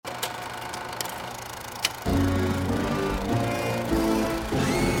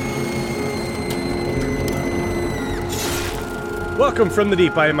Welcome from the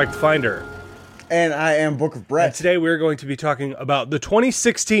deep. I am Mike the Finder. And I am Book of Brett. And today we're going to be talking about the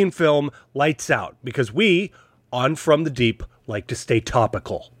 2016 film Lights Out, because we, on From the Deep, like to stay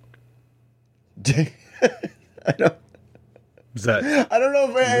topical. I don't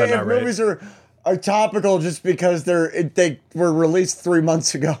know if movies are topical just because they were released 3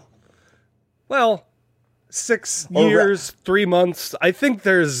 months ago. Well, 6 years, 3 months. I think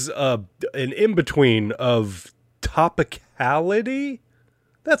there's an in-between of topicality.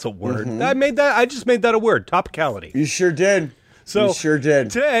 That's a word. Mm-hmm. I just made that a word. Topicality. You sure did.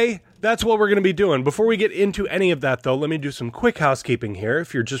 Today, that's what we're going to be doing. Before we get into any of that, though, let me do some quick housekeeping here.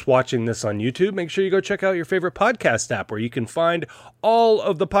 If you're just watching this on YouTube, make sure you go check out your favorite podcast app where you can find all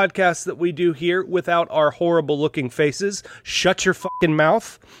of the podcasts that we do here without our horrible-looking faces. Shut your fucking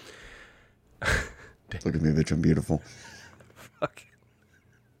mouth. Look at me, bitch. I'm beautiful. Fuck.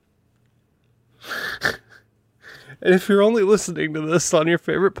 And if you're only listening to this on your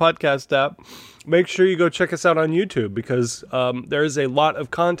favorite podcast app, make sure you go check us out on YouTube, because there is a lot of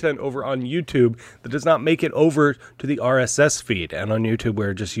content over on YouTube that does not make it over to the RSS feed. And on YouTube,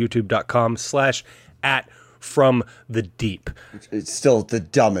 we're just youtube.com/@FromTheDeep. It's still the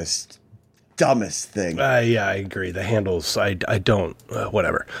dumbest thing. Yeah, I agree. The handles, I don't,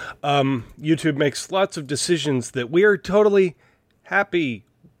 whatever. YouTube makes lots of decisions that we are totally happy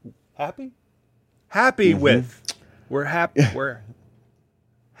with. We're happy. We're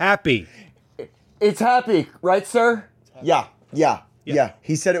happy. It's happy, right, sir? Yeah.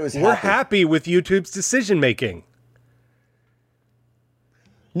 He said it was happy. We're happy with YouTube's decision making.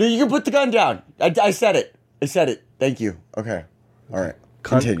 No, you can put the gun down. I said it. Thank you. Okay. All right.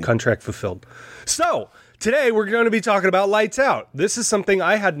 Continue. Contract fulfilled. So, today we're going to be talking about Lights Out. This is something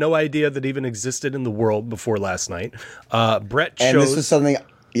I had no idea that even existed in the world before last night. Brett chose... And this was something...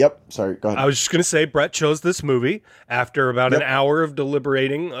 Yep. Sorry. Go ahead. I was just going to say, Brett chose this movie after about an hour of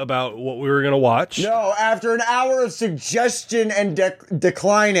deliberating about what we were going to watch. No, after an hour of suggestion and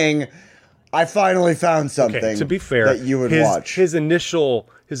declining, I finally found something. Okay, to be fair, that you would watch. His initial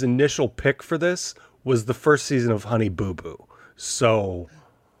pick for this was the first season of Honey Boo Boo. So,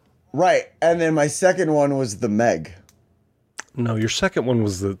 right, and then my second one was The Meg. No, your second one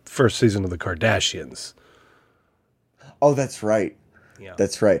was the first season of The Kardashians. Oh, that's right. Yeah.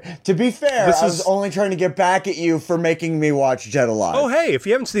 That's right. To be fair, I was only trying to get back at you for making me watch Dead Alive. Oh, hey, if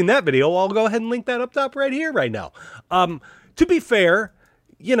you haven't seen that video, I'll go ahead and link that up top right here, right now. To be fair,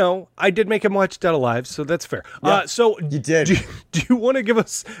 you know, I did make him watch Dead Alive, so that's fair. Yeah, so you did. Do you want to give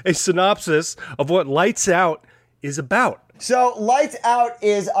us a synopsis of what Lights Out is about? So, Lights Out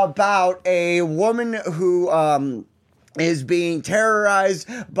is about a woman who is being terrorized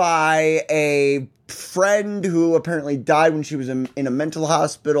by a friend who apparently died when she was in a mental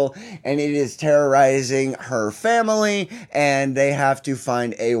hospital, and it is terrorizing her family, and they have to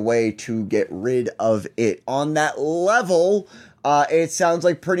find a way to get rid of it. On that level, it sounds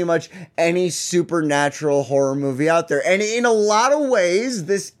like pretty much any supernatural horror movie out there. And in a lot of ways,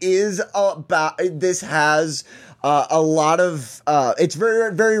 this has a lot of, it's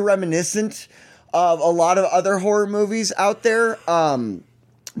very, very reminiscent of a lot of other horror movies out there.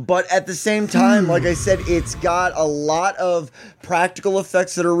 But at the same time, like I said, it's got a lot of practical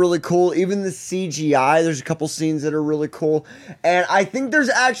effects that are really cool. Even the CGI, there's a couple scenes that are really cool. And I think there's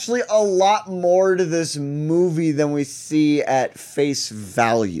actually a lot more to this movie than we see at face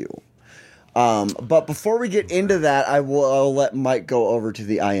value. But before we get into that, I'll let Mike go over to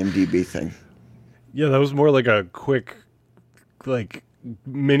the IMDb thing. Yeah, that was more like a quick,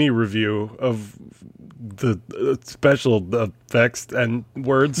 mini review of the special effects and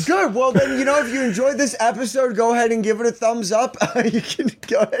words. Good. Well, then, if you enjoyed this episode, go ahead and give it a thumbs up. You can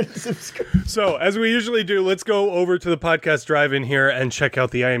go ahead and subscribe. So, as we usually do, let's go over to the podcast drive-in here and check out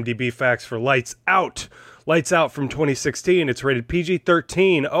the IMDb facts for Lights Out. Lights Out from 2016. It's rated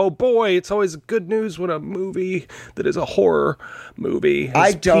PG-13. Oh boy, it's always good news when a movie that is a horror movie has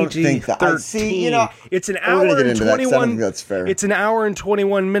I don't think that. It's an hour and 21. That's fair. It's an hour and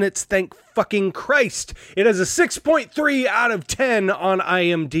 21 minutes. Thank fucking Christ. It has a 6.3 out of 10 on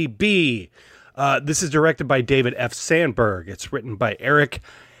IMDb. This is directed by David F. Sandberg. It's written by Eric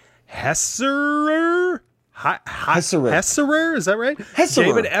Hesserer. Hesserer, is that right? Hesserer.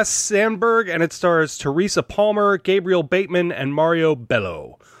 David S. Sandberg, and it stars Teresa Palmer, Gabriel Bateman, and Mario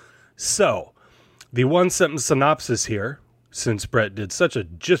Bello. So, the one-sentence synopsis here since Brett did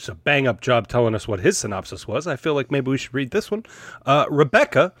just a bang up job telling us what his synopsis was, I feel like maybe we should read this one.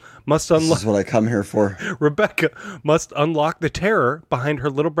 Rebecca must unlock. This is what I come here for. Rebecca must unlock the terror behind her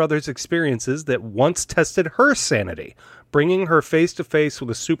little brother's experiences that once tested her sanity, bringing her face to face with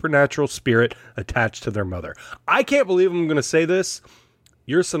a supernatural spirit attached to their mother. I can't believe I'm going to say this.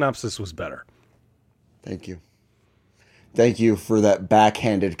 Your synopsis was better. Thank you. Thank you for that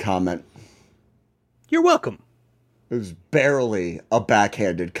backhanded comment. You're welcome. It was barely a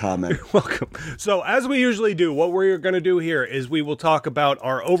backhanded comment. You're welcome. So as we usually do, what we're going to do here is we will talk about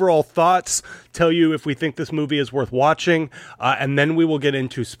our overall thoughts, tell you if we think this movie is worth watching, and then we will get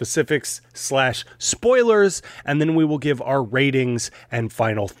into specifics/spoilers, and then we will give our ratings and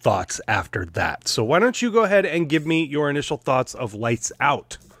final thoughts after that. So why don't you go ahead and give me your initial thoughts of Lights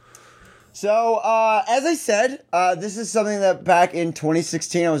Out? So, as I said, this is something that back in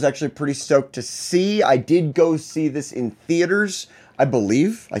 2016, I was actually pretty stoked to see. I did go see this in theaters, I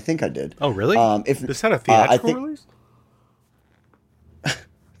believe. I think I did. Oh, really? If this had a theatrical release?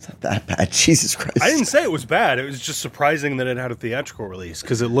 It's not that bad. Jesus Christ. I didn't say it was bad. It was just surprising that it had a theatrical release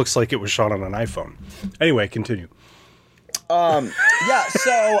because it looks like it was shot on an iPhone. Anyway, continue. Yeah,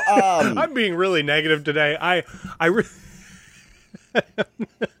 so... I'm being really negative today. I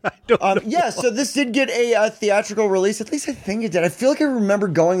don't know. Yeah, so this did get a theatrical release. At least I think it did. I feel like I remember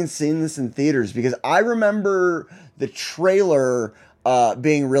going and seeing this in theaters because I remember the trailer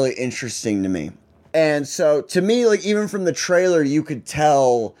being really interesting to me. And so to me, like even from the trailer, you could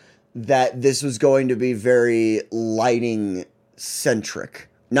tell that this was going to be very lighting centric.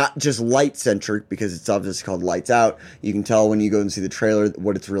 Not just light centric because it's obviously called Lights Out. You can tell when you go and see the trailer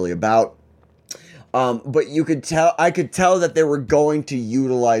what it's really about. But I could tell that they were going to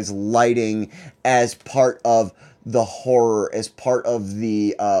utilize lighting as part of the horror, as part of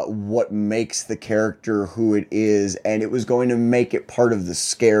the, what makes the character who it is, and it was going to make it part of the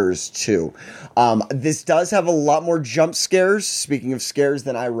scares too. This does have a lot more jump scares, speaking of scares,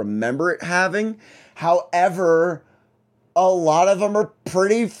 than I remember it having. However, a lot of them are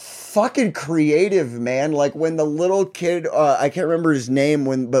pretty fucking creative, man. Like when the little kid, I can't remember his name,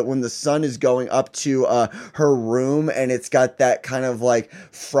 but when the son is going up to her room and it's got that kind of like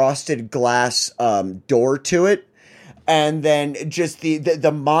frosted glass door to it, and then just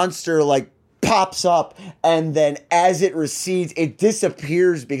the monster like pops up, and then as it recedes, it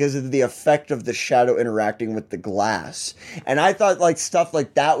disappears because of the effect of the shadow interacting with the glass. And I thought like stuff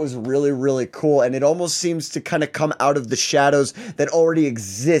like that was really, really cool, and it almost seems to kind of come out of the shadows that already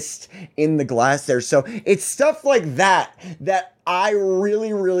exist in the glass there. So it's stuff like that I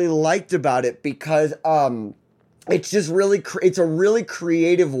really, really liked about it because it's just really it's a really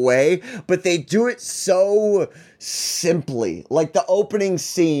creative way, but they do it so simply. Like the opening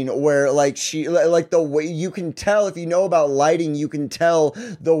scene where like the way you can tell, if you know about lighting, you can tell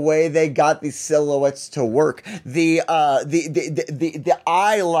the way they got these silhouettes to work. The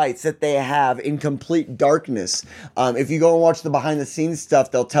eye lights that they have in complete darkness. If you go and watch the behind the scenes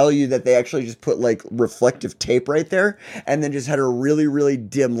stuff, they'll tell you that they actually just put like reflective tape right there and then just had a really, really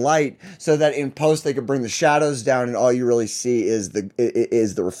dim light so that in post they could bring the shadows down and all you really see is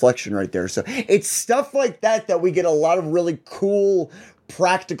the reflection right there. So it's stuff like that we get a lot of really cool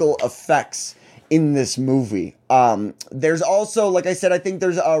practical effects in this movie. There's also, like I said, I think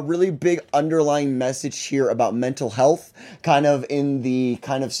there's a really big underlying message here about mental health, kind of in the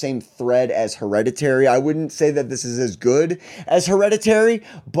kind of same thread as Hereditary. I wouldn't say that this is as good as Hereditary,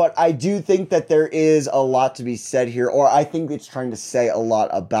 but I do think that there is a lot to be said here, or I think it's trying to say a lot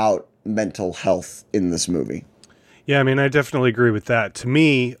about mental health in this movie. Yeah, I mean, I definitely agree with that. To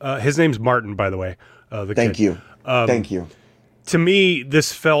me, his name's Martin, by the way. Thank you. Thank you. To me,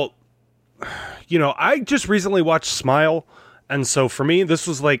 this felt, I just recently watched Smile, and so for me, this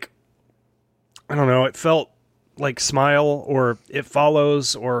was like, I don't know, it felt like Smile or It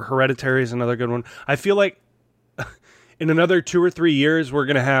Follows or Hereditary is another good one. I feel like in another 2 or 3 years, we're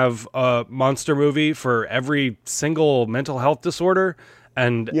going to have a monster movie for every single mental health disorder,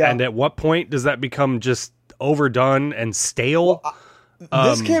 and at what point does that become just overdone and stale?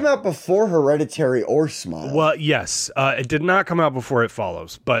 This came out before Hereditary or Smile. Well, yes. It did not come out before It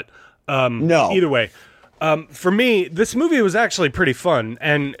Follows, but no. Either way, for me, this movie was actually pretty fun,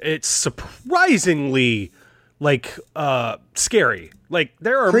 and it's surprisingly like scary. Like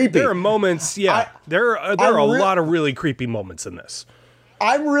there are moments, there are a lot of really creepy moments in this.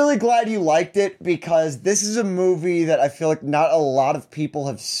 I'm really glad you liked it, because this is a movie that I feel like not a lot of people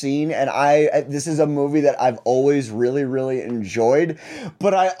have seen, and this is a movie that I've always really, really enjoyed.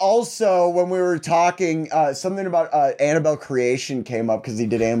 But I also, when we were talking, something about Annabelle Creation came up, because he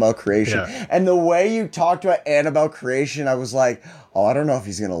did Annabelle Creation, and the way you talked about Annabelle Creation, I was like, oh, I don't know if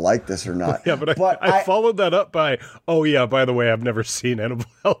he's going to like this or not. Yeah, but I followed that up by, oh yeah, by the way, I've never seen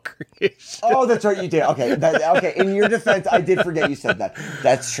Annabelle Creation. Oh, that's right, you did. Okay, okay. In your defense, I did forget you said that.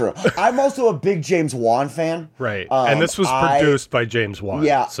 That's true. I'm also a big James Wan fan. Right, and this was produced by James Wan.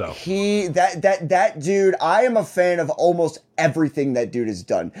 Yeah, so that dude, I am a fan of almost everything that dude has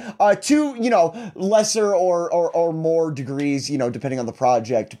done. To, lesser or more degrees, depending on the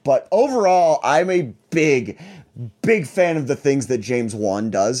project. But overall, I'm a big fan of the things that James Wan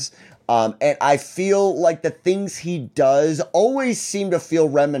does. And I feel like the things he does always seem to feel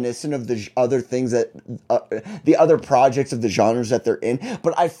reminiscent of the other things that, the other projects of the genres that they're in.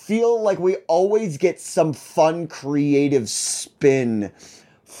 But I feel like we always get some fun, creative spin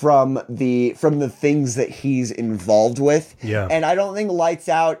from the things that he's involved with. Yeah. And I don't think Lights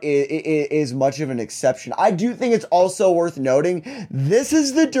Out is much of an exception. I do think it's also worth noting, this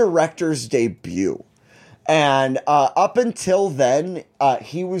is the director's debut. And up until then,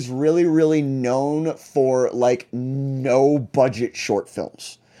 he was really, really known for no budget short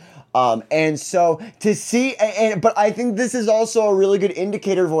films. And so to see, but I think this is also a really good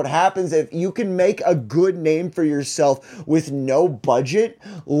indicator of what happens if you can make a good name for yourself with no budget.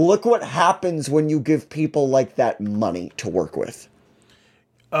 Look what happens when you give people like that money to work with.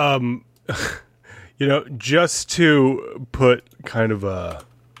 Just to put kind of a,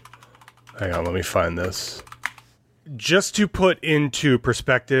 hang on, let me find this. Just to put into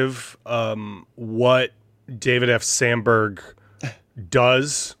perspective what David F. Sandberg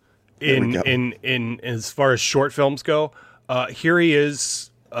does in as far as short films go, here he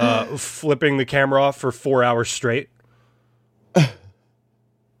is flipping the camera off for 4 hours straight.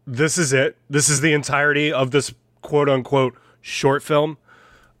 This is it. This is the entirety of this quote-unquote short film.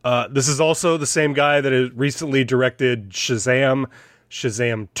 This is also the same guy that has recently directed Shazam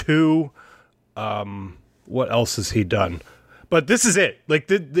 2. What else has he done? But this is it. Like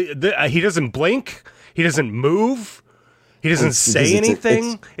he doesn't blink. He doesn't move. He doesn't say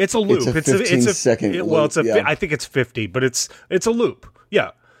anything. It's a loop. It's a 15-second loop. I think it's 50, but it's a loop.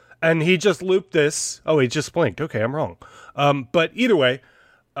 Yeah. And he just looped this. Oh, he just blinked. Okay, I'm wrong. But either way,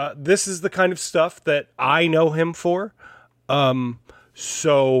 this is the kind of stuff that I know him for.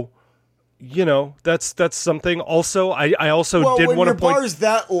 So, that's something. Also, I also did want to point. When your bar's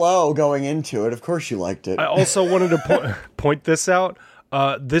that low going into it, of course you liked it. I also wanted to point this out.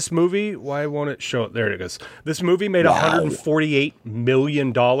 This movie, why won't it show it? There it is. This movie made $148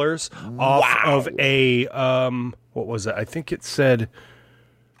 million off of a what was it? I think it said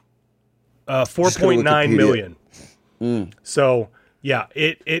 4.9 million. So yeah,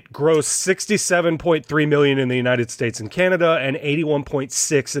 it grossed $67.3 million in the United States and Canada, and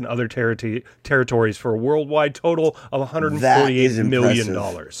 81.6 in other territories for a worldwide total of $148 million.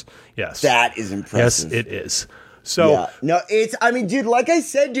 Yes, that is impressive. Yes, it is. So yeah. No, dude, like I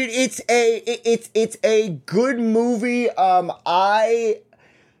said, dude, it's a good movie.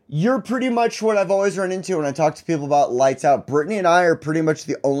 You're pretty much what I've always run into when I talk to people about Lights Out. Brittany and I are pretty much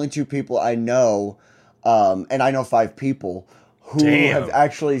the only two people I know, and I know 5 people who have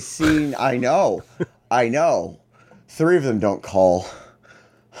actually seen. I know. 3 of them don't call.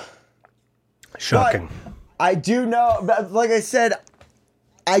 Shocking. But I do know, like I said,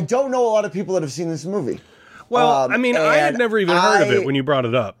 I don't know a lot of people that have seen this movie. Well, I had never even heard of it when you brought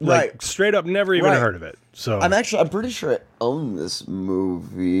it up. Like, straight up, never even heard of it. So I'm pretty sure I own this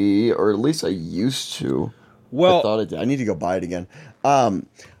movie, or at least I used to. Well, I thought I did. I need to go buy it again.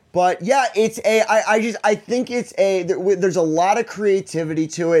 But yeah, I think there's a lot of creativity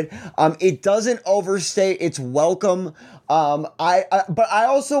to it. It doesn't overstay its welcome. But I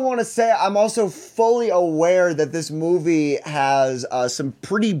also want to say I'm also fully aware that this movie has some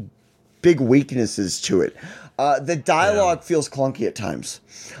pretty big weaknesses to it. The dialogue feels clunky at times.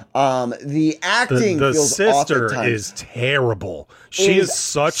 The acting feels off at times. The sister is terrible. She is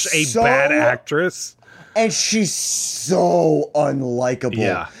such a bad actress. And she's so unlikable.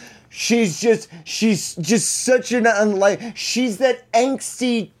 Yeah. She's just such an she's that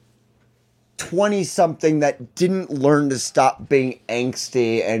angsty 20-something that didn't learn to stop being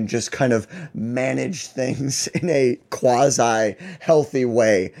angsty and just kind of manage things in a quasi-healthy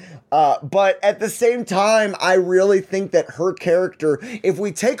way. But at the same time, I really think that her character, if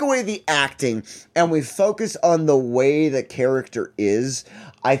we take away the acting and we focus on the way the character is,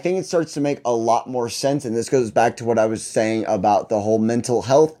 I think it starts to make a lot more sense. And this goes back to what I was saying about the whole mental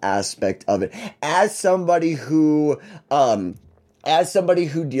health aspect of it. As somebody who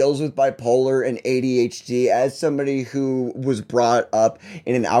deals with bipolar and ADHD, as somebody who was brought up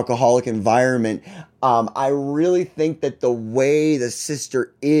in an alcoholic environment, I really think that the way the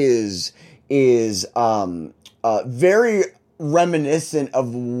sister is very reminiscent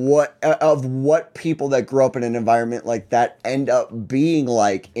of what people that grow up in an environment like that end up being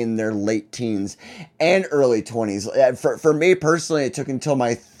like in their late teens and early 20s. For me personally, it took until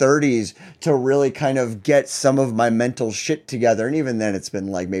my 30s to really kind of get some of my mental shit together, and even then it's been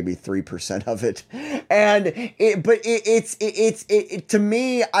like maybe 3% of it. And it's to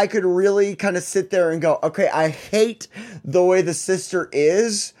me, I could really kind of sit there and go, okay, I hate the way the sister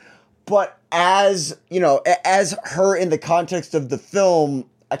is, but as, you know, as her in the context of the film,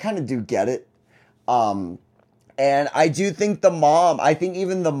 I kind of do get it. And I do think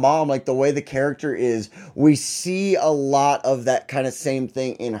even the mom, like the way the character is, we see a lot of that kind of same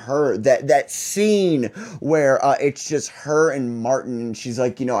thing in her. That scene where it's just her and Martin, and she's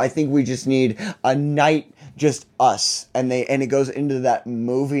like, you know, I think we just need a night, just us, and it goes into that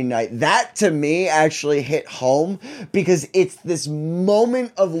movie night. That to me actually hit home, because it's this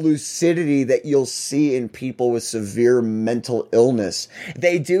moment of lucidity that you'll see in people with severe mental illness.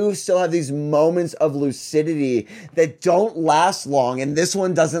 They do still have these moments of lucidity that don't last long, and this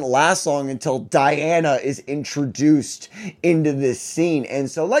one doesn't last long until Diana is introduced into this scene. And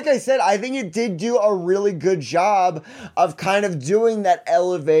so, like I said, I think it did do a really good job of kind of doing that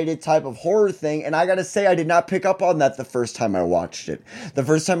elevated type of horror thing, and I gotta say, I did not pick up on that the first time I watched it. The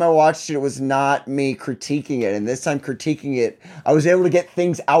first time I watched it, it was not me critiquing it, and this time critiquing it, I was able to get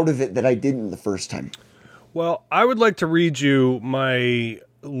things out of it that I didn't the first time. Well, I would like to read you my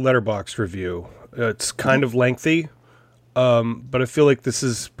Letterboxd review. It's kind of lengthy, but I feel like this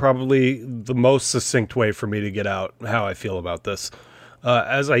is probably the most succinct way for me to get out how I feel about this.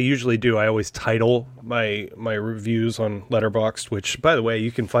 As I usually do, I always title my reviews on Letterboxd, which, by the way,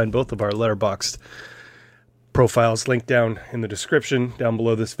 you can find both of our Letterboxd profiles linked down in the description down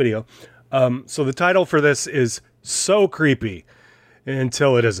below this video. So the title for this is So Creepy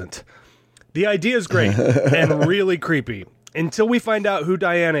Until It Isn't. The idea is great and really creepy until we find out who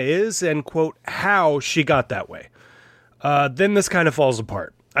Diana is and, quote, how she got that way. Then this kind of falls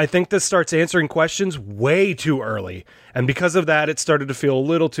apart. I think this starts answering questions way too early, and because of that, it started to feel a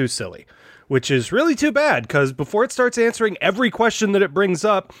little too silly, which is really too bad, because before it starts answering every question that it brings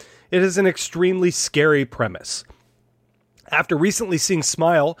up, it is an extremely scary premise. After recently seeing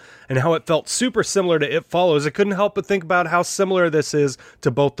Smile and how it felt super similar to It Follows, I couldn't help but think about how similar this is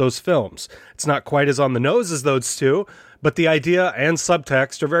to both those films. It's not quite as on the nose as those two, but the idea and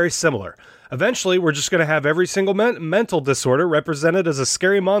subtext are very similar. Eventually, we're just going to have every single mental disorder represented as a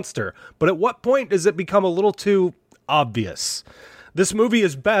scary monster, but at what point does it become a little too obvious? This movie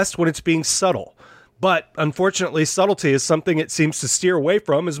is best when it's being subtle. But, unfortunately, subtlety is something it seems to steer away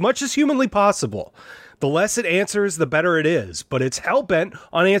from as much as humanly possible. The less it answers, the better it is, but it's hell-bent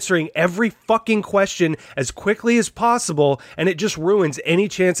on answering every fucking question as quickly as possible, and it just ruins any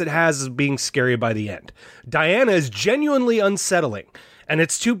chance it has of being scary by the end. Diana is genuinely unsettling, and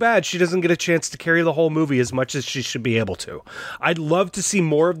it's too bad she doesn't get a chance to carry the whole movie as much as she should be able to. I'd love to see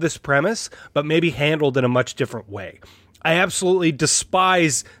more of this premise, but maybe handled in a much different way. I absolutely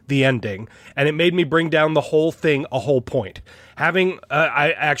despise the ending, and it made me bring down the whole thing a whole point. I'm going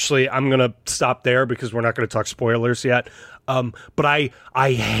to stop there because we're not going to talk spoilers yet. But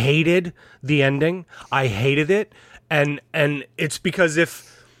I hated the ending. I hated it. And it's because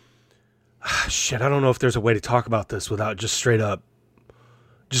I don't know if there's a way to talk about this without just straight up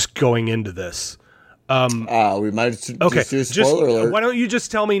just going into this. We might just do a spoiler alert. Why don't you just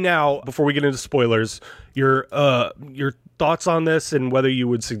tell me now, before we get into spoilers, your thoughts on this and whether you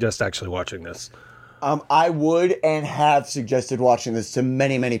would suggest actually watching this? I would and have suggested watching this to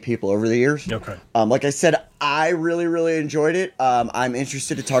many, many people over the years. Okay. Like I said, I really, really enjoyed it. I'm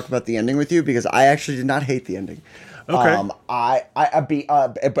interested to talk about the ending with you because I actually did not hate the ending. Okay. And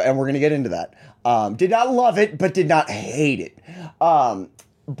we're gonna get into that. Did not love it, but did not hate it.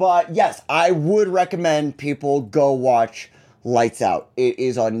 But yes, I would recommend people go watch Lights Out. It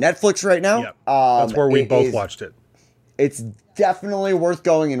is on Netflix right now. Yep. That's where we both watched it. It's definitely worth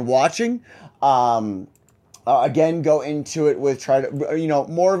going and watching. Again, go into it with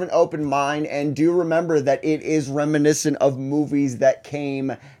more of an open mind, and do remember that it is reminiscent of movies that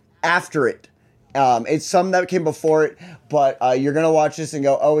came after it It's some that came before it, but you're gonna watch this and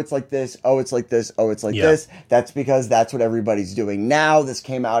go, oh, it's like this, oh, it's like this, oh, it's like this. That's because that's what everybody's doing now. This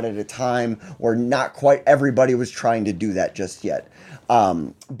came out at a time where not quite everybody was trying to do that just yet.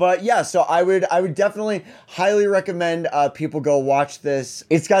 But yeah, so I would definitely highly recommend people go watch this.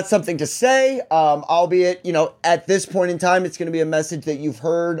 It's got something to say, albeit, at this point in time, it's going to be a message that you've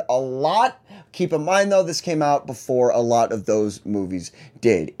heard a lot. Keep in mind, though, this came out before a lot of those movies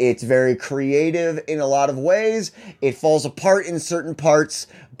did. It's very creative in a lot of ways. It falls apart in certain parts,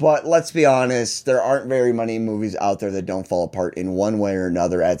 but let's be honest, there aren't very many movies out there that don't fall apart in one way or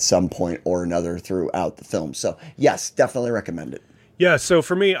another at some point or another throughout the film. So, yes, definitely recommend it. Yeah, so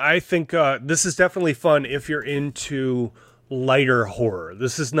for me, I think this is definitely fun if you're into lighter horror.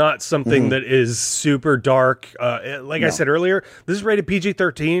 This is not something that is super dark. I said earlier, this is rated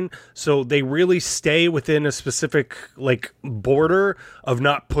PG-13, so they really stay within a specific border of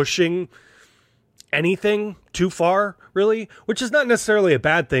not pushing anything too far, really, which is not necessarily a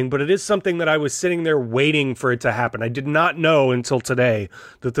bad thing, but it is something that I was sitting there waiting for it to happen. I did not know until today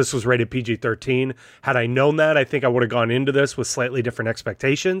that this was rated PG-13. Had I known that, I think I would have gone into this with slightly different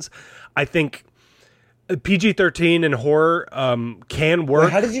expectations. I think PG-13 in horror can work.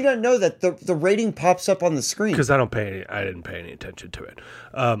 Wait, how did you not know that the rating pops up on the screen? Because I didn't pay any attention to it.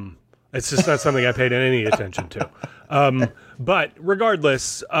 It's just not something I paid any attention to. But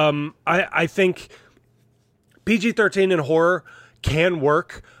regardless, I think PG-13 in horror can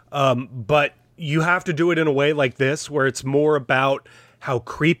work, but you have to do it in a way like this, where it's more about how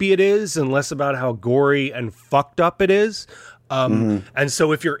creepy it is and less about how gory and fucked up it is. And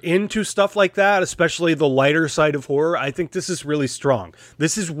so if you're into stuff like that, especially the lighter side of horror, I think this is really strong.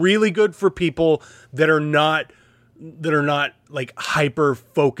 This is really good for people that are not hyper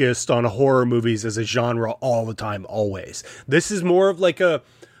focused on horror movies as a genre all the time, always. This is more of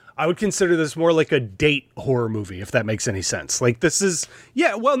I would consider this more like a date horror movie, if that makes any sense. This is,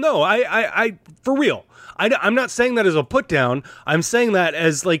 I for real. I'm not saying that as a put down. I'm saying that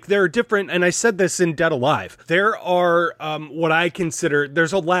as there are different, and I said this in Dead Alive. There are what I consider,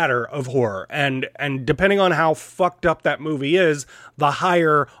 there's a ladder of horror, and depending on how fucked up that movie is, the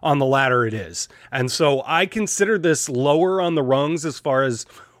higher on the ladder it is. And so I consider this lower on the rungs as far as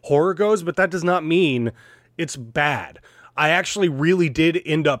horror goes, but that does not mean it's bad. I actually really did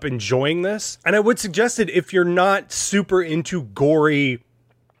end up enjoying this, and I would suggest it if you're not super into gory,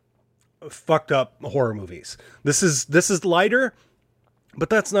 fucked up horror movies. This is lighter, but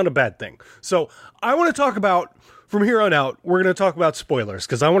that's not a bad thing. So I want to talk about, from here on out, we're going to talk about spoilers,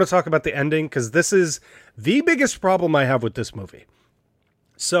 because I want to talk about the ending, because this is the biggest problem I have with this movie.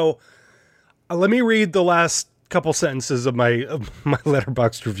 So let me read the last couple sentences of my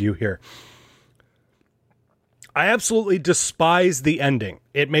Letterboxd review here. I absolutely despise the ending.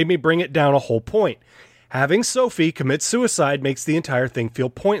 It made me bring it down a whole point. Having Sophie commit suicide makes the entire thing feel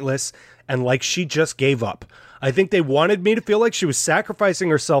pointless and like she just gave up. I think they wanted me to feel like she was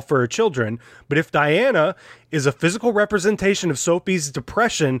sacrificing herself for her children, but if Diana is a physical representation of Sophie's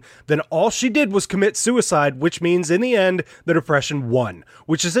depression, then all she did was commit suicide, which means in the end, the depression won,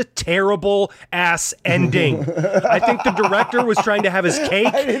 which is a terrible ass ending. I think the director was trying to have his cake.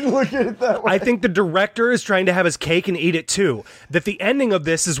 I didn't look at it that way. I think the director is trying to have his cake and eat it too. That the ending of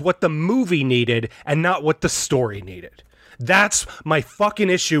this is what the movie needed and not what the story needed. That's my fucking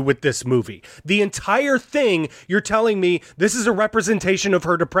issue with this movie. The entire thing, you're telling me this is a representation of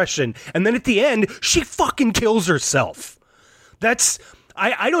her depression, and then at the end, she fucking kills herself. That's,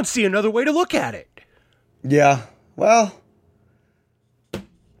 I don't see another way to look at it. Yeah, well,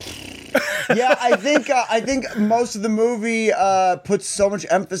 yeah, I think most of the movie puts so much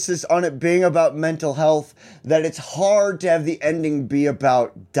emphasis on it being about mental health that it's hard to have the ending be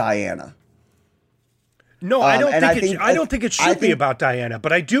about Diana. No, I don't think it should be about Diana,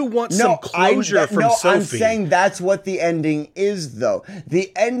 but I do want some closure from Sophie. I'm saying that's what the ending is, though.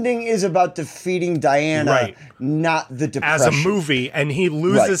 The ending is about defeating Diana, not the depression. As a movie, and he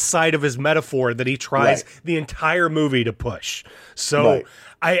loses sight of his metaphor that he tries the entire movie to push. So,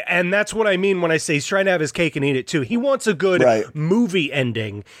 and that's what I mean when I say he's trying to have his cake and eat it too. He wants a good movie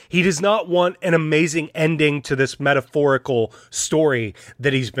ending. He does not want an amazing ending to this metaphorical story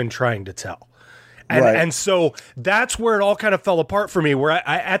that he's been trying to tell. And so that's where it all kind of fell apart for me, where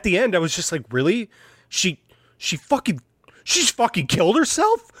I at the end I was just like, really? She's fucking killed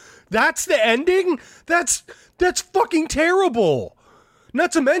herself? That's the ending? That's fucking terrible.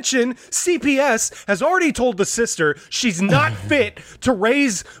 Not to mention, CPS has already told the sister she's not fit to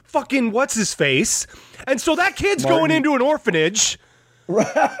raise fucking what's-his-face. And so that kid's going into an orphanage.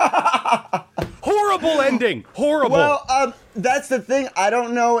 Horrible ending. Horrible. Well, that's the thing. I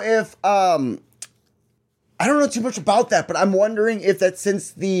don't know if I don't know too much about that, but I'm wondering if that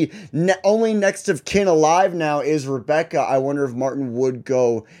since the only next of kin alive now is Rebecca, I wonder if Martin would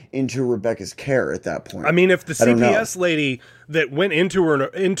go into Rebecca's care at that point. I mean, if the CPS lady that went into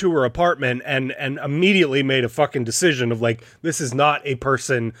her apartment and immediately made a fucking decision of like, this is not a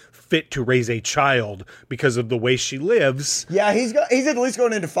person fit to raise a child because of the way she lives. Yeah, he's at least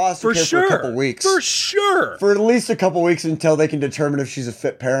going into foster care for a couple weeks. For sure. For at least a couple weeks until they can determine if she's a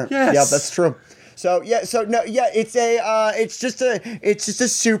fit parent. Yes. Yeah, that's true. So it's just a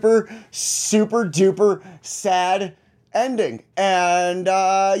super duper sad ending, and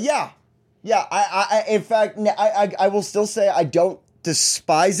I will still say I don't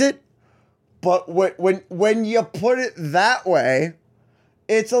despise it, but when you put it that way,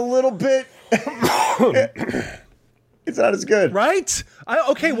 it's a little bit. It's not as good, right?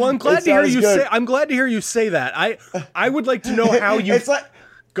 Okay, well, I'm glad to hear you say. I'm glad to hear you say that. I would like to know how you. It's like.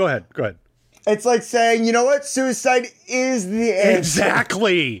 Go ahead. It's like saying, you know what? Suicide is the answer.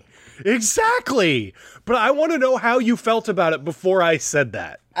 Exactly. But I want to know how you felt about it before I said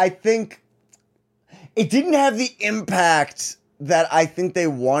that. I think it didn't have the impact that I think they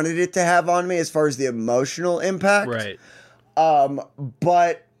wanted it to have on me as far as the emotional impact. Right.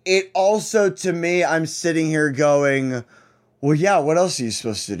 But it also, to me, I'm sitting here going, well, yeah, what else are you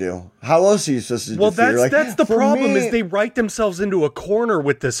supposed to do? How else are you supposed to do? Well, that's the problem is they write themselves into a corner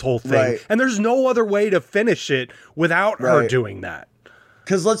with this whole thing. Right. And there's no other way to finish it without her doing that.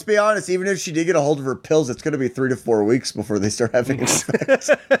 Because let's be honest, even if she did get a hold of her pills, it's going to be 3 to 4 weeks before they start having an effect.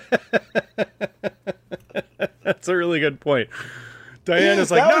 That's a really good point. Diana's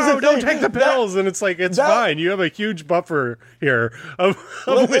like, no, don't take the pills. And it's like, it's fine. You have a huge buffer here of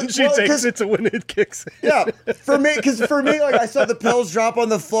when she takes it to when it kicks in. Yeah, for me, like I saw the pills drop on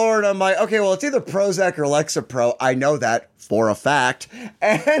the floor and I'm like, okay, well, it's either Prozac or Lexapro. I know that for a fact.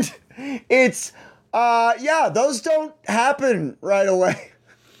 And it's, those don't happen right away.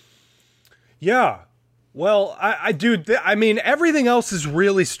 Yeah. Well, I mean, everything else is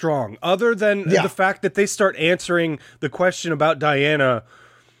really strong, other than the fact that they start answering the question about Diana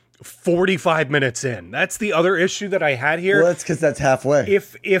 45 minutes in. That's the other issue that I had here. Well, that's because that's halfway.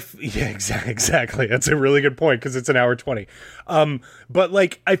 Exactly. That's a really good point because it's an hour 20. But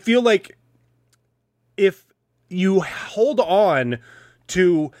like, I feel like if you hold on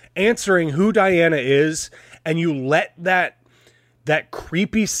to answering who Diana is and you let that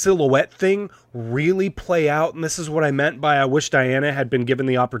creepy silhouette thing really play out. And this is what I meant by I wish Diana had been given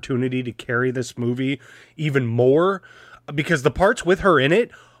the opportunity to carry this movie even more, because the parts with her in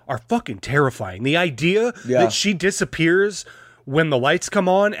it are fucking terrifying. The idea that she disappears when the lights come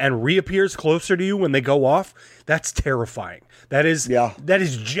on and reappears closer to you when they go off, that's terrifying. That is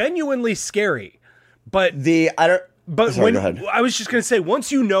genuinely scary. But I was just going to say,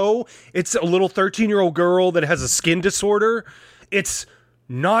 once you know it's a little 13-year-old girl that has a skin disorder, it's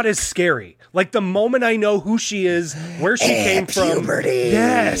not as scary. Like the moment I know who she is, where she came from. Puberty.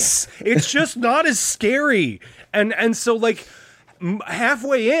 Yes. It's just not as scary. And so like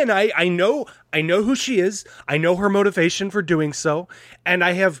halfway in, I know who she is. I know her motivation for doing so. And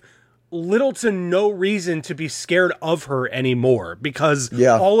I have little to no reason to be scared of her anymore because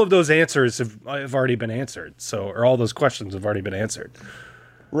all of those answers have already been answered. Or all those questions have already been answered.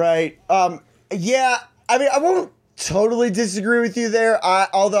 Right. I mean, I won't totally disagree with you there.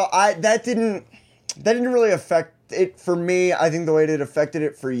 That didn't really affect it for me. I think the way it affected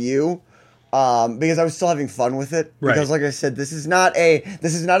it for you, because I was still having fun with it. Right. Because, like I said, this is not a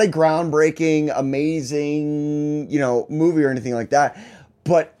groundbreaking, amazing, movie or anything like that.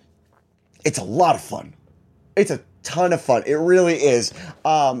 But it's a lot of fun. It's a ton of fun. It really is.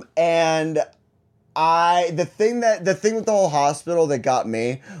 And the thing with the whole hospital that got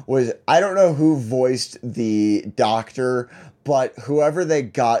me was, I don't know who voiced the doctor, but whoever they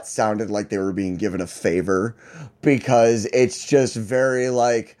got sounded like they were being given a favor, because it's just very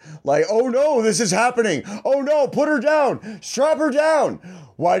like, oh no, this is happening. Oh no, put her down, strap her down.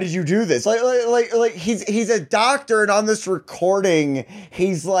 Why did you do this? Like he's a doctor, and on this recording,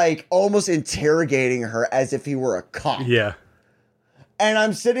 he's like almost interrogating her as if he were a cop. Yeah. And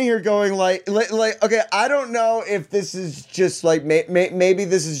I'm sitting here going like, okay, I don't know if this is just like, maybe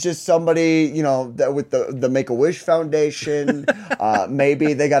this is just somebody, that with the Make-A-Wish Foundation.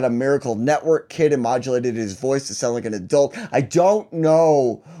 Maybe they got a Miracle Network kid and modulated his voice to sound like an adult. I don't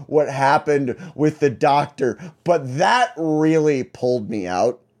know what happened with the doctor, but that really pulled me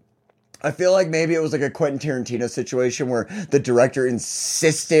out. I feel like maybe it was like a Quentin Tarantino situation where the director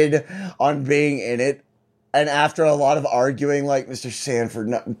insisted on being in it. And after a lot of arguing, like, Mr. Sanford,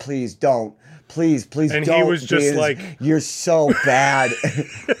 no, please don't. Please and don't. And he was just like, you're so bad.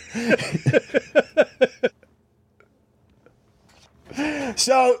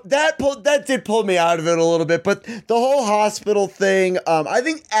 So that did pull me out of it a little bit, but the whole hospital thing, I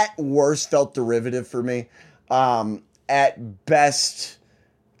think at worst felt derivative for me. At best,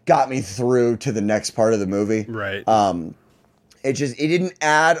 got me through to the next part of the movie. Right. It didn't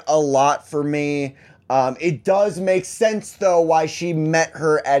add a lot for me. It does make sense though why she met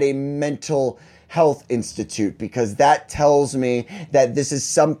her at a mental health institute, because that tells me that this is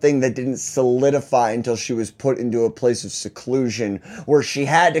something that didn't solidify until she was put into a place of seclusion where she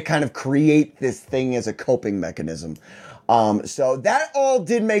had to kind of create this thing as a coping mechanism. So that all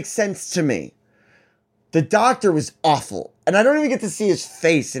did make sense to me. The doctor was awful, and I don't even get to see his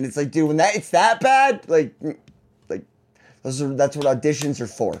face, and it's like, dude, when it's that bad, like that's what auditions are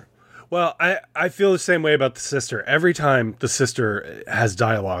for. Well, I feel the same way about the sister. Every time the sister has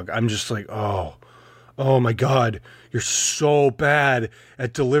dialogue, I'm just like, oh my God, you're so bad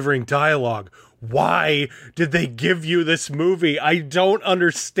at delivering dialogue. Why did they give you this movie? I don't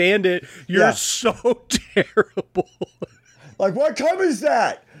understand it. You're so terrible. Like, what cum is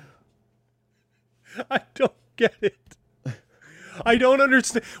that? I don't get it. I don't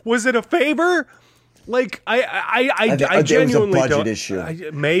understand. Was it a favor? Like, I genuinely it was a budget don't.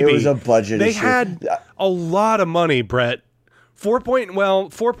 issue. Maybe it was a budget they issue. They had a lot of money, Brett.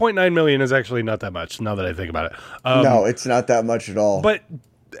 4.9 million is actually not that much. Now that I think about it, no, it's not that much at all. But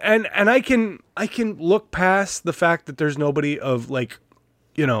and I can look past the fact that there's nobody of like,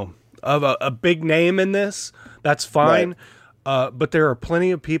 of a big name in this. That's fine. Right. But there are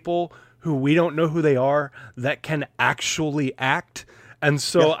plenty of people who we don't know who they are that can actually act. And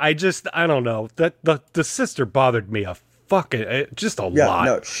so I don't know, that the sister bothered me just a lot.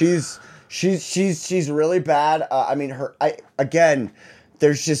 No, she's really bad. I mean,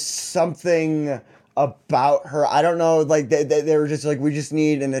 there's just something about her. I don't know. Like they were just like, we just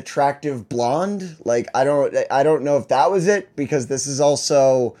need an attractive blonde. Like, I don't know if that was it, because this is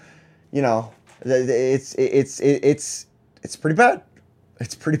also, it's pretty bad.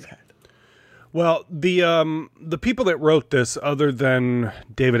 It's pretty bad. Well, the people that wrote this, other than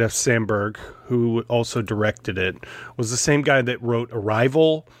David F. Sandberg, who also directed it, was the same guy that wrote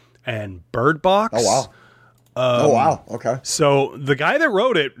Arrival and Bird Box. Oh, wow. Okay. So the guy that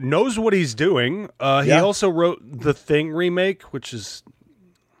wrote it knows what he's doing. He also wrote the Thing remake, that's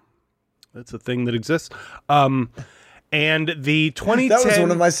a thing that exists. And the 2010... That was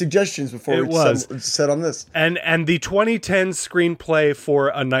one of my suggestions before we said on this. And the 2010 screenplay for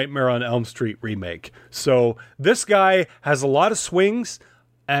A Nightmare on Elm Street remake. So this guy has a lot of swings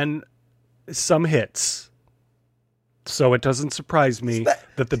and some hits. So it doesn't surprise me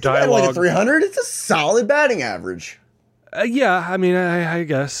that the dialogue... Like a 300? It's a solid batting average. Yeah, I mean, I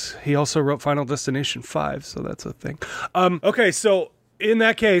guess. He also wrote Final Destination 5, so that's a thing. Okay, so... in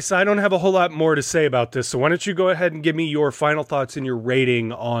that case, I don't have a whole lot more to say about this, so why don't you go ahead and give me your final thoughts and your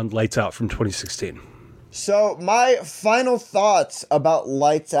rating on Lights Out from 2016. So, my final thoughts about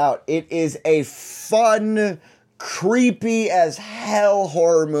Lights Out, it is a fun, creepy as hell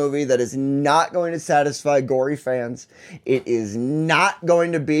horror movie that is not going to satisfy gory fans. It is not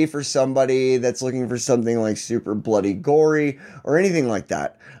going to be for somebody that's looking for something like super bloody gory or anything like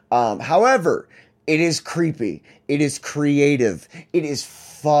that. However, it is creepy. It is creative. It is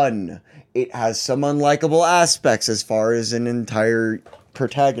fun. It has some unlikable aspects as far as an entire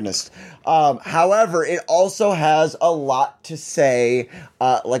protagonist. However, it also has a lot to say,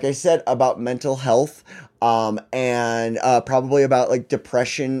 like I said, about mental health, and probably about like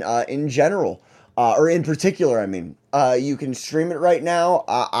depression in general, or in particular, I mean. You can stream it right now.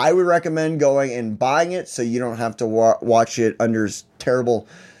 I would recommend going and buying it so you don't have to watch it under terrible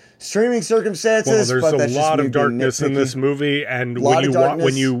streaming circumstances. Well, there's a lot of darkness in this movie, and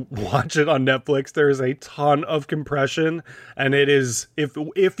when you watch it on Netflix, there is a ton of compression, and it is,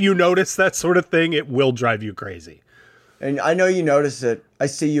 if you notice that sort of thing, it will drive you crazy. And I know you notice it. I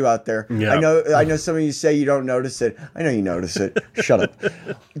see you out there. Yeah. I know some of you say you don't notice it. I know you notice it. Shut up.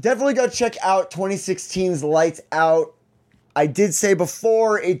 Definitely go check out 2016's Lights Out. I did say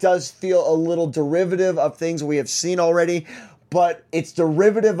before, it does feel a little derivative of things we have seen already, but it's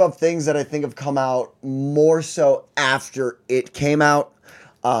derivative of things that I think have come out more so after it came out.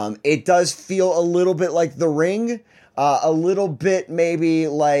 It does feel a little bit like The Ring, a little bit maybe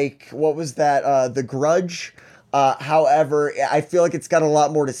like, what was that, The Grudge. However, I feel like it's got a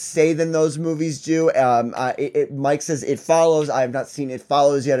lot more to say than those movies do. Mike says It Follows. I have not seen It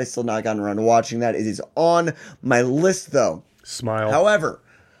Follows yet. I still not gotten around to watching that. It is on my list, though. Smile. However,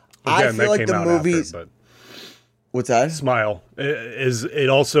 again, I feel like the movies... What's that? Smile is it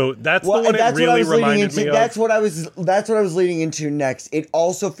also? That's the one it really reminded me of. That's what I was leading into next. It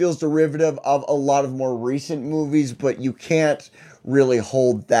also feels derivative of a lot of more recent movies, but you can't really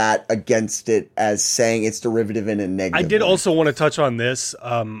hold that against it as saying it's derivative in a negative I did way. also want to touch on this.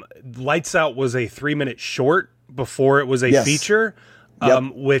 Lights Out was a 3-minute short before it was a feature,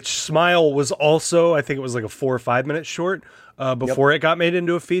 which Smile was also, I think it was like a 4 or 5 minute short before it got made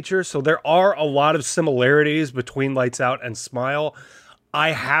into a feature. So there are a lot of similarities between Lights Out and Smile.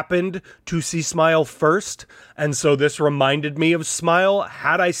 I happened to see Smile first, and so this reminded me of Smile.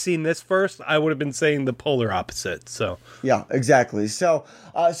 Had I seen this first, I would have been saying the polar opposite. So yeah, exactly. So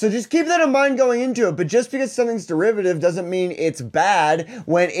just keep that in mind going into it. But just because something's derivative doesn't mean it's bad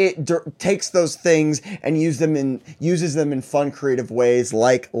when it takes those things and uses them in fun, creative ways,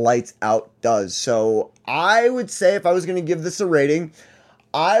 like Lights Out does. So I would say if I was going to give this a rating,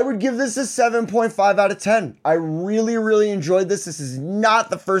 I would give this a 7.5 out of 10. I really, really enjoyed this. This is not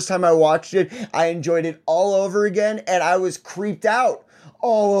the first time I watched it. I enjoyed it all over again, and I was creeped out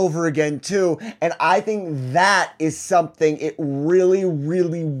all over again too. And I think that is something it really,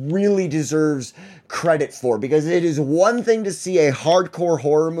 really, really deserves credit for, because it is one thing to see a hardcore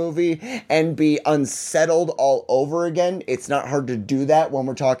horror movie and be unsettled all over again. It's not hard to do that when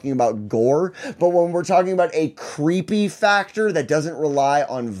we're talking about gore, but when we're talking about a creepy factor that doesn't rely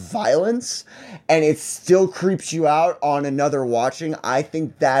on violence and it still creeps you out on another watching, I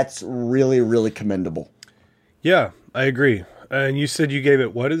think that's really, really commendable. yeah, I agree. And you said you gave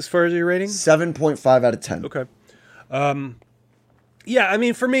it what as far as your rating? 7.5 out of 10. Okay. Yeah, I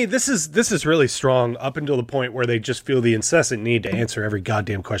mean, for me, this is really strong up until the point where they just feel the incessant need to answer every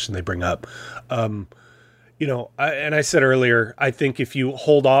goddamn question they bring up. I said earlier, I think if you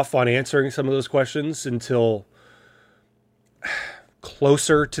hold off on answering some of those questions until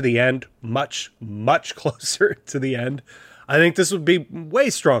closer to the end, much, much closer to the end, I think this would be way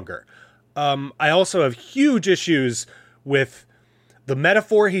stronger. I also have huge issues with the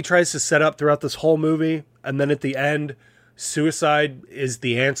metaphor he tries to set up throughout this whole movie, and then at the end, suicide is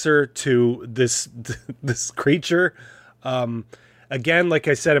the answer to this creature. Again, like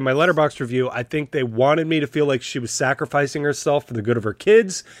I said in my Letterboxd review, I think they wanted me to feel like she was sacrificing herself for the good of her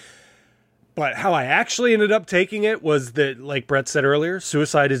kids. But how I actually ended up taking it was that, like Brett said earlier,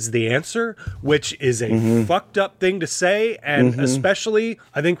 suicide is the answer, which is a fucked up thing to say. And especially,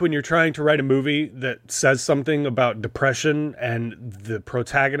 I think when you're trying to write a movie that says something about depression and the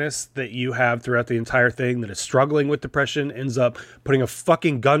protagonist that you have throughout the entire thing that is struggling with depression ends up putting a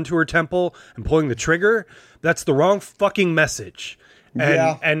fucking gun to her temple and pulling the trigger, that's the wrong fucking message.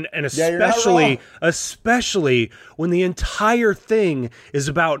 And especially when the entire thing is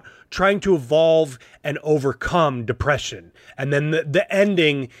about trying to evolve and overcome depression, and then the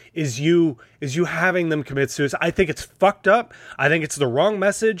ending is you having them commit suicide. I think it's fucked up. I think it's the wrong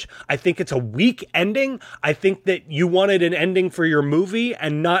message. I think it's a weak ending. I think that you wanted an ending for your movie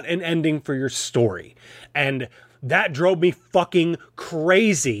and not an ending for your story, and that drove me fucking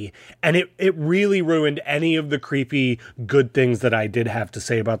crazy, and it really ruined any of the creepy good things that I did have to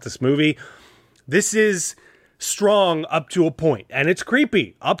say about this movie. This is strong up to a point, and it's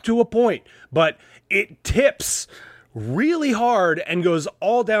creepy up to a point, but it tips really hard and goes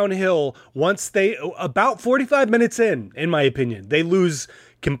all downhill once they, about 45 minutes in my opinion, they lose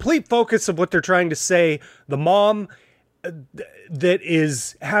complete focus of what they're trying to say. The mom that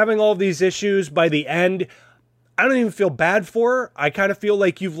is having all these issues by the end, I don't even feel bad for her. I kind of feel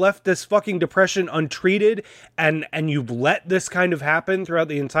like you've left this fucking depression untreated and you've let this kind of happen throughout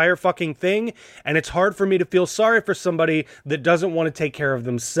the entire fucking thing. And it's hard for me to feel sorry for somebody that doesn't want to take care of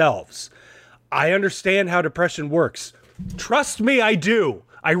themselves. I understand how depression works. Trust me, I do.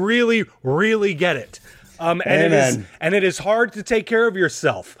 I really, really get it. And it is hard to take care of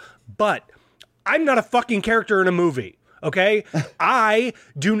yourself. But I'm not a fucking character in a movie. Okay, I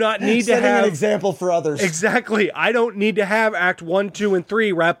do not need to have an example for others. Exactly. I don't need to have Act 1, 2, and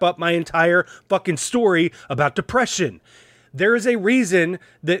 3 wrap up my entire fucking story about depression. There is a reason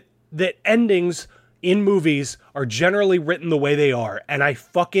that endings in movies are generally written the way they are, and I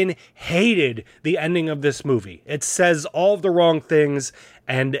fucking hated the ending of this movie. It says all of the wrong things,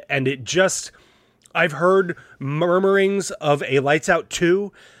 and it just, I've heard murmurings of a Lights Out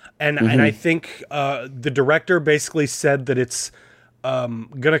 2. And I think the director basically said that it's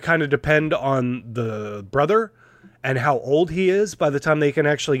going to kind of depend on the brother and how old he is by the time they can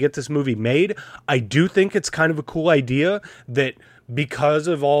actually get this movie made. I do think it's kind of a cool idea that because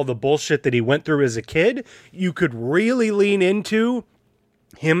of all the bullshit that he went through as a kid, you could really lean into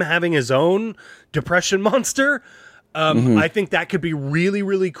him having his own depression monster. I think that could be really,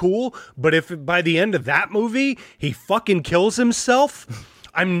 really cool. But if by the end of that movie, he fucking kills himself,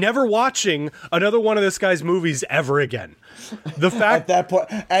 I'm never watching another one of this guy's movies ever again. The fact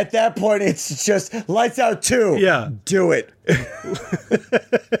at that point, it's just lights out 2. Yeah. Do it.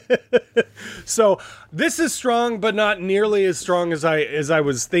 So this is strong, but not nearly as strong as I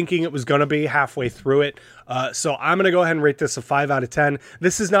was thinking it was going to be halfway through it. So I'm going to go ahead and rate this a 5 out of 10.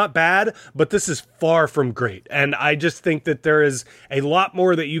 This is not bad, but this is far from great. And I just think that there is a lot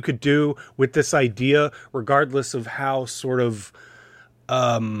more that you could do with this idea, regardless of how sort of,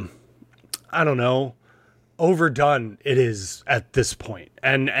 I don't know, overdone it is at this point.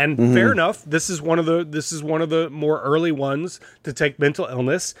 And fair enough, this is one of the more early ones to take mental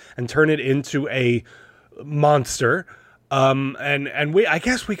illness and turn it into a monster. I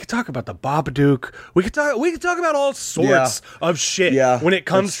guess we could talk about the Babadook. We could talk about all sorts of shit when it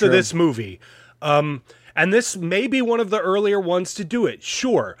comes to this movie. And this may be one of the earlier ones to do it,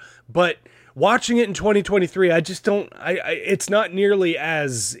 sure, but watching it in 2023, I just don't. It's not nearly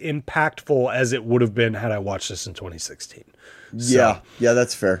as impactful as it would have been had I watched this in 2016. Yeah,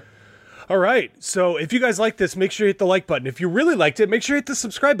 that's fair. All right, so if you guys like this, make sure you hit the like button. If you really liked it, make sure you hit the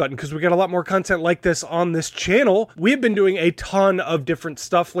subscribe button because we got a lot more content like this on this channel. We have been doing a ton of different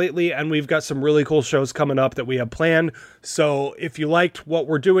stuff lately, and we've got some really cool shows coming up that we have planned. So if you liked what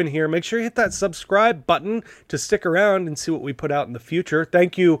we're doing here, make sure you hit that subscribe button to stick around and see what we put out in the future.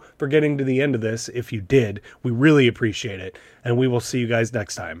 Thank you for getting to the end of this. If you did, we really appreciate it, and we will see you guys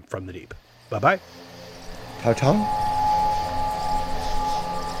next time from the deep. Bye-bye. Pow-tow.